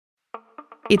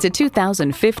It's a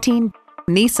 2015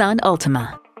 Nissan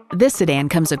Altima. This sedan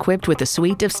comes equipped with a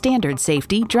suite of standard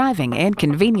safety, driving, and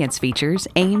convenience features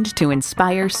aimed to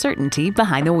inspire certainty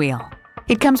behind the wheel.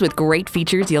 It comes with great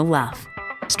features you'll love: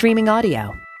 streaming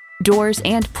audio, doors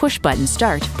and push-button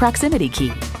start proximity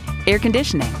key, air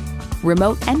conditioning,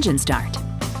 remote engine start,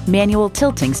 manual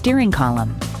tilting steering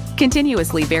column,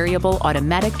 continuously variable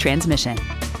automatic transmission,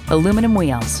 aluminum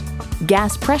wheels,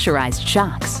 gas pressurized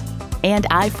shocks, and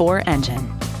I4 engine.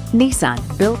 Nissan,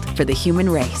 built for the human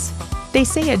race. They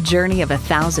say a journey of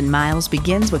 1,000 miles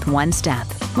begins with one step.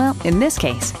 Well, in this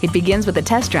case, it begins with a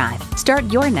test drive. Start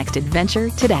your next adventure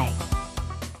today.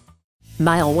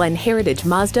 Mile 1 Heritage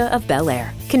Mazda of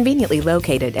Bel-Air, conveniently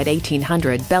located at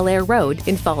 1800 Bel-Air Road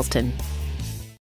in Fallston.